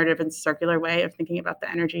regenerative and circular way of thinking about the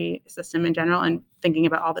energy system in general, and thinking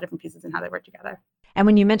about all the different pieces and how they work together. And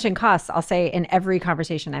when you mention costs, I'll say in every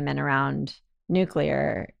conversation I'm in around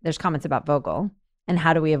nuclear, there's comments about Vogtle and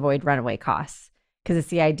how do we avoid runaway costs? Because it's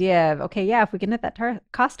the idea of, okay, yeah, if we can hit that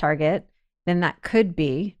cost target, then that could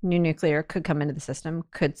be new nuclear could come into the system,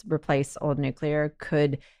 could replace old nuclear,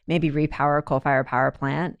 could maybe repower a coal-fired power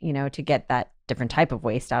plant, to get that different type of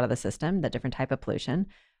waste out of the system, that different type of pollution.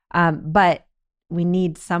 But we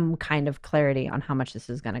need some kind of clarity on how much this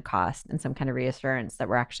is going to cost, and some kind of reassurance that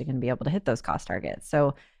we're actually going to be able to hit those cost targets.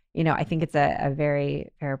 So, I think it's a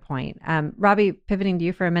very fair point. Robbie, pivoting to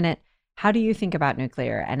you for a minute, how do you think about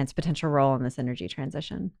nuclear and its potential role in this energy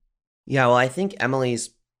transition? Yeah, well, I think Emily's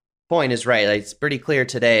point is right. It's pretty clear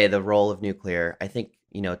today, the role of nuclear. I think,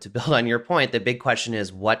 to build on your point, the big question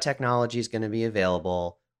is what technology is going to be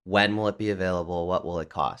available? When will it be available? What will it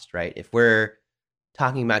cost, right? If we're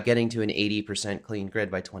talking about getting to an 80% clean grid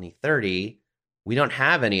by 2030, we don't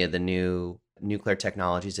have any of the new nuclear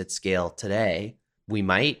technologies at scale today. We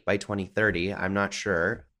might by 2030. I'm not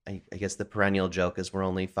sure. I guess the perennial joke is we're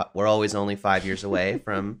always only 5 years away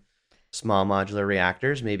from small modular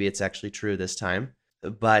reactors. Maybe it's actually true this time.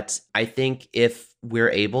 But I think if we're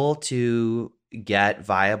able to get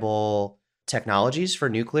viable technologies for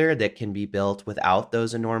nuclear that can be built without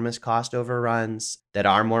those enormous cost overruns, that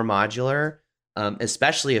are more modular,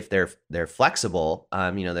 especially if they're flexible.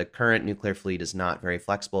 The current nuclear fleet is not very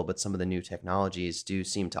flexible, but some of the new technologies do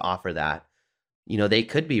seem to offer that. They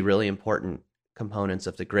could be really important components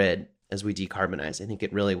of the grid as we decarbonize. I think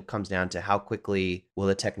it really comes down to how quickly will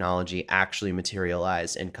the technology actually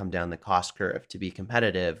materialize and come down the cost curve to be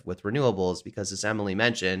competitive with renewables, because as Emily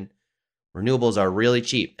mentioned, renewables are really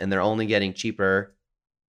cheap and they're only getting cheaper,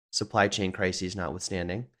 supply chain crises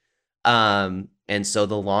notwithstanding. And so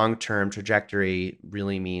the long-term trajectory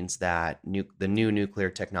really means that the new nuclear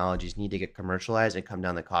technologies need to get commercialized and come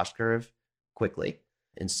down the cost curve quickly.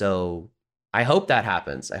 And so I hope that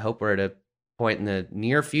happens. I hope we're at a point in the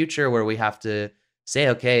near future where we have to say,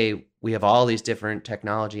 okay, we have all these different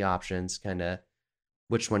technology options, kind of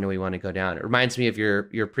which one do we want to go down? It reminds me of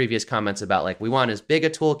your previous comments about we want as big a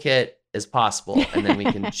toolkit as possible, and then we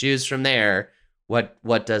can choose from there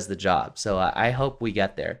what does the job. So I hope we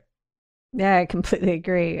get there. Yeah, I completely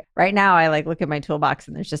agree. Right now, I look at my toolbox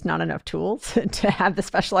and there's just not enough tools to have the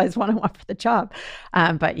specialized one I want for the job.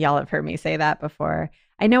 But y'all have heard me say that before.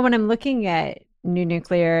 I know when I'm looking at new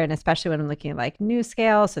nuclear, and especially when I'm looking at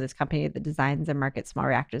NuScale, so this company that designs and markets small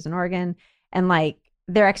reactors in Oregon, and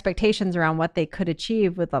their expectations around what they could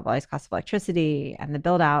achieve with levelized cost of electricity and the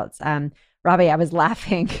build outs. Robbie, I was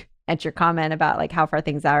laughing at your comment about how far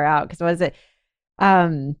things are out, because what is it?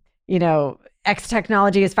 X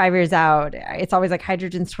technology is 5 years out. It's always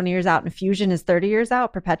hydrogen's 20 years out and fusion is 30 years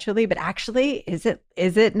out perpetually. But actually, is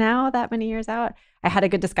it now that many years out? I had a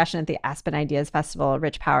good discussion at the Aspen Ideas Festival.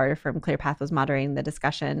 Rich Power from ClearPath was moderating the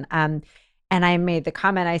discussion. And I made the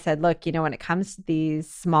comment, I said, look, when it comes to these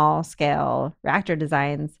small scale reactor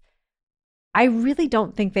designs, I really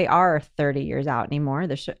don't think they are 30 years out anymore.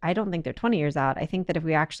 I don't think they're 20 years out. I think that if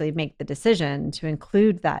we actually make the decision to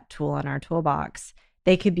include that tool in our toolbox,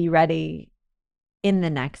 they could be ready in the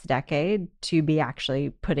next decade to be actually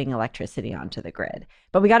putting electricity onto the grid.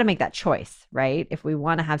 But we got to make that choice, right? If we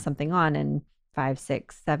want to have something on in 5,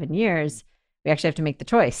 6, 7 years, we actually have to make the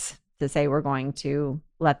choice to say we're going to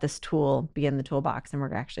let this tool be in the toolbox and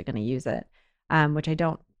we're actually going to use it, which I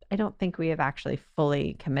don't think we have actually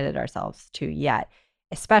fully committed ourselves to yet,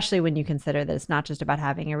 especially when you consider that it's not just about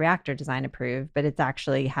having a reactor design approved, but it's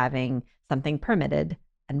actually having something permitted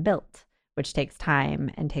and built, which takes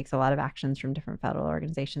time and takes a lot of actions from different federal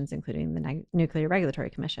organizations, including the Nuclear Regulatory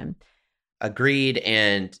Commission. Agreed.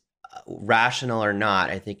 And rational or not,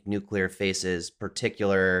 I think nuclear faces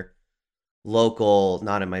particular local,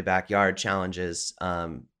 not in my backyard challenges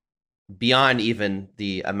beyond even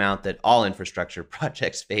the amount that all infrastructure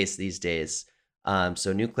projects face these days.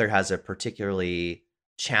 So nuclear has a particularly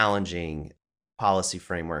challenging policy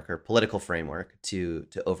framework or political framework to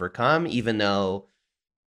overcome, even though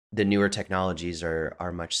the newer technologies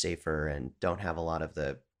are much safer and don't have a lot of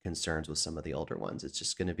the concerns with some of the older ones. It's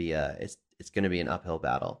just going to be it's going to be an uphill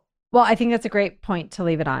battle. Well, I think that's a great point to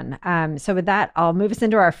leave it on. So with that, I'll move us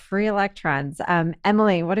into our free electrons.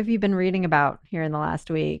 Emily, what have you been reading about here in the last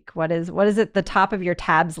week? What is at the top of your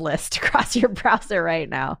tabs list across your browser right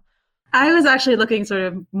now? I was actually looking sort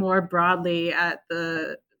of more broadly at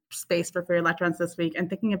the space for free electrons this week and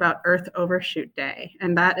thinking about Earth Overshoot Day.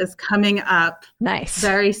 And that is coming up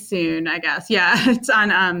very soon, I guess. Yeah, it's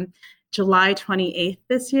on July 28th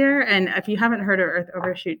this year. And if you haven't heard of Earth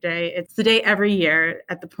Overshoot Day, it's the day every year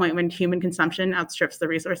at the point when human consumption outstrips the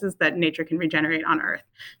resources that nature can regenerate on Earth.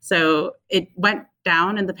 So it went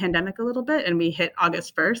down in the pandemic a little bit and we hit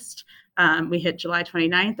August 1st. We hit July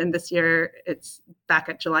 29th, and this year it's back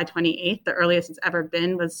at July 28th. The earliest it's ever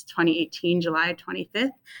been was 2018, July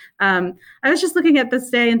 25th. I was just looking at this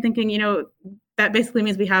day and thinking, that basically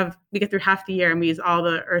means we get through half the year and we use all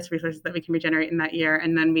the Earth's resources that we can regenerate in that year,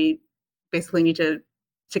 and then we basically need to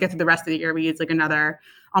get through the rest of the year. We use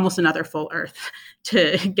almost another full Earth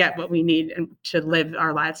to get what we need and to live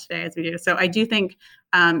our lives today as we do. So I do think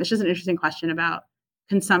it's just an interesting question about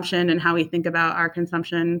consumption and how we think about our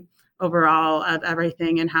consumption overall of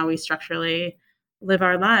everything and how we structurally live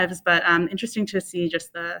our lives. But interesting to see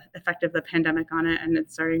just the effect of the pandemic on it, and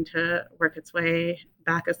it's starting to work its way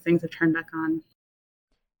back as things have turned back on.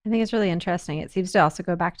 I think it's really interesting. It seems to also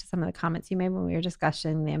go back to some of the comments you made when we were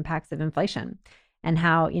discussing the impacts of inflation and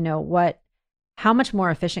how, how much more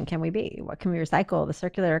efficient can we be? What can we recycle? The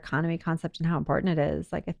circular economy concept and how important it is.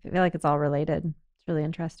 I feel like it's all related. It's really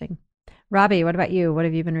interesting. Robbie, what about you? What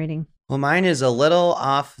have you been reading? Well, mine is a little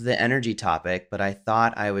off the energy topic, but I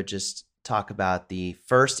thought I would just talk about the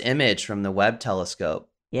first image from the Webb telescope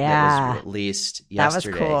that was released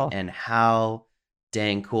yesterday. That was cool. And how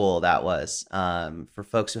dang cool that was. For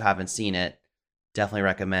folks who haven't seen it, definitely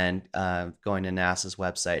recommend going to NASA's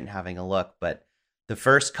website and having a look. But the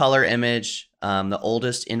first color image, the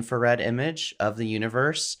oldest infrared image of the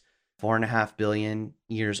universe, 4.5 billion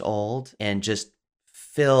years old, and just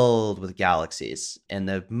filled with galaxies. And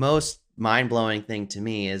the most mind-blowing thing to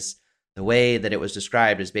me is the way that it was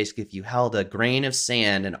described is basically if you held a grain of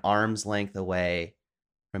sand an arm's length away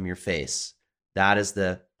from your face, that is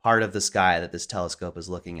the part of the sky that this telescope is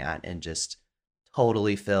looking at, and just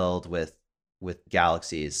totally filled with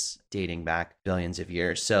galaxies dating back billions of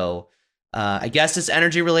years. So I guess it's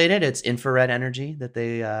energy related. It's infrared energy that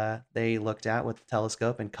they looked at with the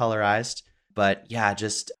telescope and colorized. But yeah,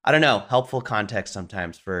 just, I don't know, helpful context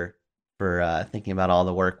sometimes for thinking about all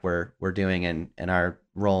the work we're doing and our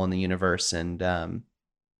role in the universe, and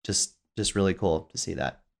just really cool to see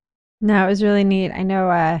that. No, it was really neat. I know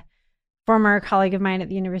a former colleague of mine at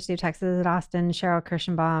the University of Texas at Austin, Cheryl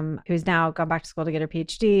Kirschenbaum, who's now gone back to school to get her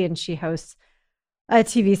PhD, and she hosts a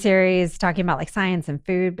TV series talking about science and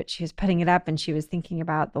food, but she was putting it up and she was thinking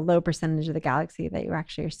about the low percentage of the galaxy that you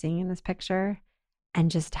actually are seeing in this picture,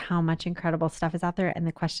 and just how much incredible stuff is out there, and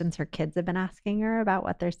the questions her kids have been asking her about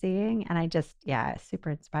what they're seeing. And it's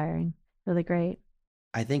super inspiring. Really great.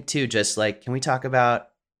 I think too, just can we talk about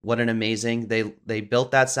what an amazing, they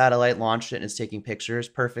built that satellite, launched it, and it's taking pictures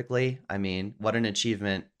perfectly. I mean, what an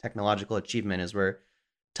achievement, technological achievement, as we're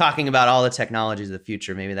talking about all the technologies of the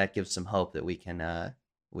future. Maybe that gives some hope that we can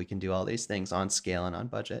do all these things on scale and on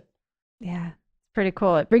budget. Yeah. Pretty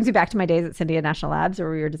cool. It brings me back to my days at Sandia National Labs, where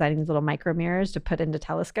we were designing these little micro mirrors to put into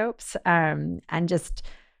telescopes. I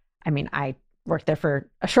worked there for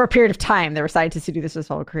a short period of time. There were scientists who do this as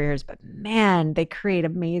whole careers, but man, they create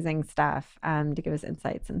amazing stuff to give us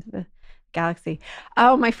insights into the galaxy.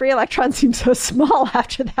 Oh, my free electron seems so small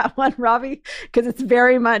after that one, Robbie, because it's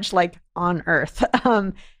very much like on Earth.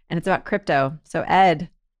 And it's about crypto. So Ed,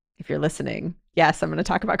 if you're listening, yes, I'm going to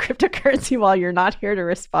talk about cryptocurrency while you're not here to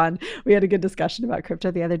respond. We had a good discussion about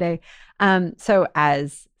crypto the other day. So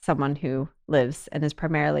as someone who lives and is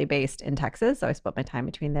primarily based in Texas, so I split my time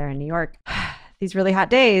between there and New York, these really hot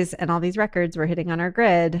days and all these records we're hitting on our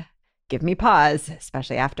grid give me pause,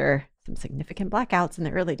 especially after some significant blackouts in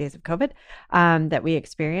the early days of COVID that we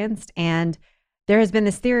experienced. And there has been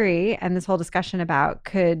this theory and this whole discussion about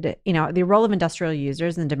the role of industrial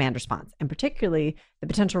users in demand response, and particularly the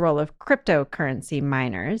potential role of cryptocurrency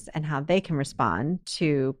miners and how they can respond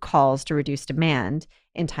to calls to reduce demand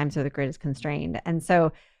in times where the grid is constrained. And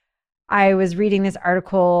so I was reading this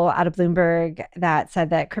article out of Bloomberg that said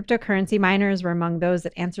that cryptocurrency miners were among those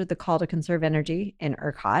that answered the call to conserve energy in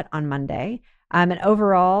ERCOT on Monday. And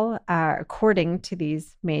overall, according to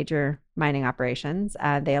these major mining operations,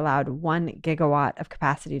 they allowed 1 gigawatt of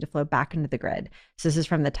capacity to flow back into the grid. So this is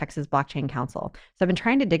from the Texas Blockchain Council. So I've been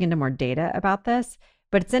trying to dig into more data about this,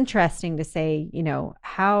 but it's interesting to say,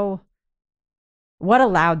 what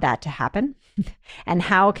allowed that to happen and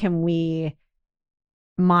how can we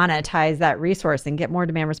monetize that resource and get more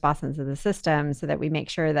demand response into the system so that we make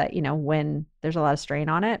sure that, when there's a lot of strain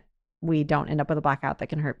on it, we don't end up with a blackout that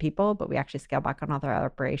can hurt people, but we actually scale back on other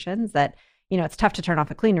operations that, it's tough to turn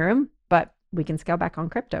off a clean room, but we can scale back on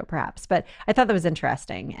crypto perhaps. But I thought that was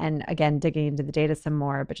interesting. And again, digging into the data some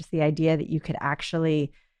more, but just the idea that you could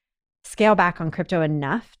actually scale back on crypto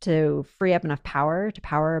enough to free up enough power to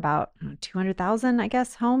power about 200,000, I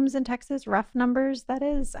guess, homes in Texas, rough numbers, that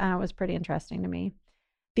is, was pretty interesting to me.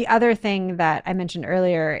 The other thing that I mentioned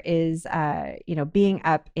earlier is, being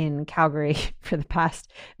up in Calgary for the past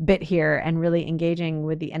bit here and really engaging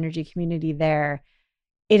with the energy community there.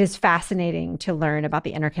 It is fascinating to learn about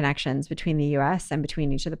the interconnections between the U.S. and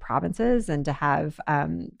between each of the provinces, and to have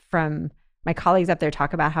from my colleagues up there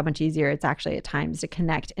talk about how much easier it's actually at times to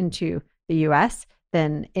connect into the U.S.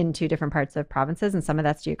 than into different parts of provinces. And some of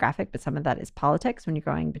that's geographic, but some of that is politics when you're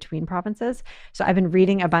going between provinces. So I've been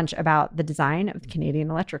reading a bunch about the design of the Canadian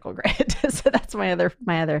electrical grid. So that's my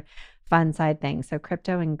other fun side thing. So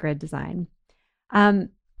crypto and grid design.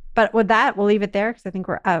 But with that, we'll leave it there because I think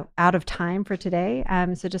we're out of time for today.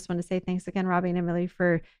 So just want to say thanks again, Robbie and Emily,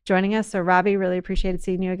 for joining us. So Robbie, really appreciated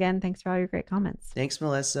seeing you again. Thanks for all your great comments. Thanks,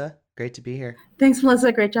 Melissa. Great to be here. Thanks,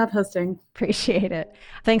 Melissa. Great job hosting. Appreciate it.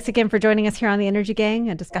 Thanks again for joining us here on the Energy Gang,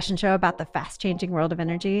 a discussion show about the fast-changing world of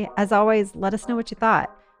energy. As always, let us know what you thought.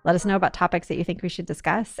 Let us know about topics that you think we should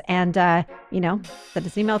discuss. And, send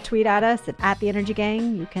us email, tweet at us at the Energy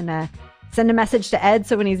Gang. You can send a message to Ed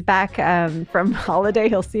so when he's back from holiday,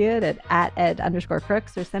 he'll see it at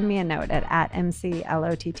 @Ed_Crooks, or send me a note at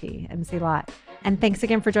MCLOTT, MC Lot. And thanks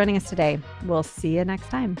again for joining us today. We'll see you next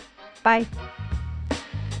time. Bye.